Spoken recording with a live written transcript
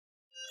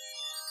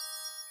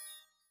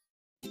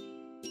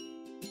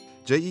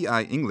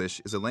JEI English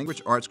is a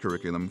language arts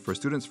curriculum for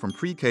students from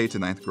pre-K to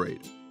 9th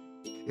grade.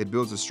 It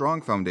builds a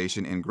strong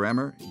foundation in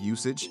grammar,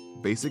 usage,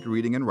 basic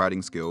reading and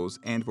writing skills,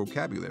 and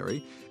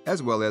vocabulary,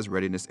 as well as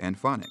readiness and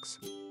phonics.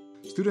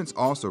 Students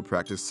also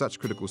practice such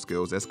critical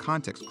skills as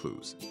context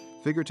clues,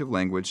 figurative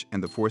language,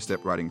 and the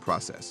 4-step writing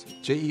process.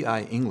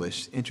 JEI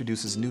English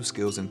introduces new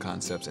skills and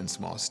concepts in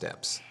small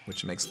steps,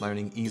 which makes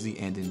learning easy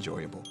and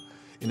enjoyable.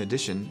 In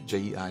addition,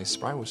 JEI's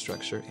spiral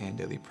structure and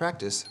daily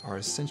practice are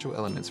essential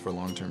elements for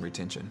long-term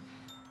retention.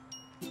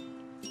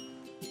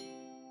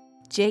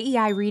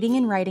 JEI Reading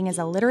and Writing is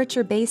a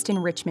literature-based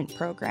enrichment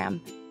program.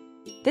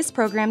 This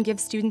program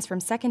gives students from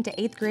 2nd to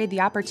 8th grade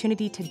the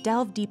opportunity to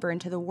delve deeper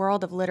into the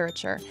world of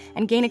literature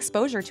and gain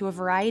exposure to a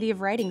variety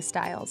of writing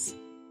styles.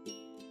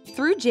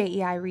 Through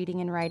JEI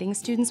Reading and Writing,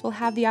 students will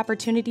have the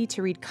opportunity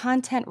to read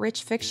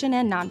content-rich fiction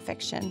and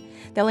nonfiction.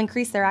 They'll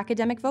increase their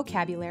academic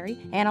vocabulary,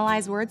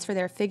 analyze words for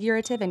their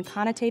figurative and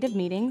connotative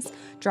meanings,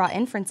 draw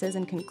inferences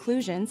and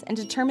conclusions, and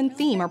determine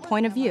theme or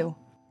point of view.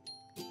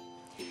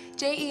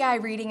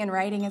 JEI Reading and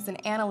Writing is an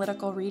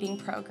analytical reading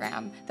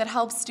program that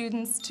helps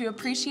students to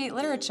appreciate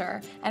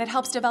literature, and it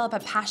helps develop a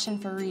passion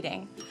for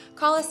reading.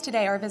 Call us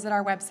today or visit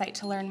our website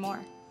to learn more.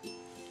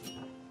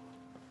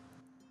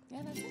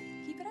 Yeah, that's it.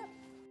 Keep it up.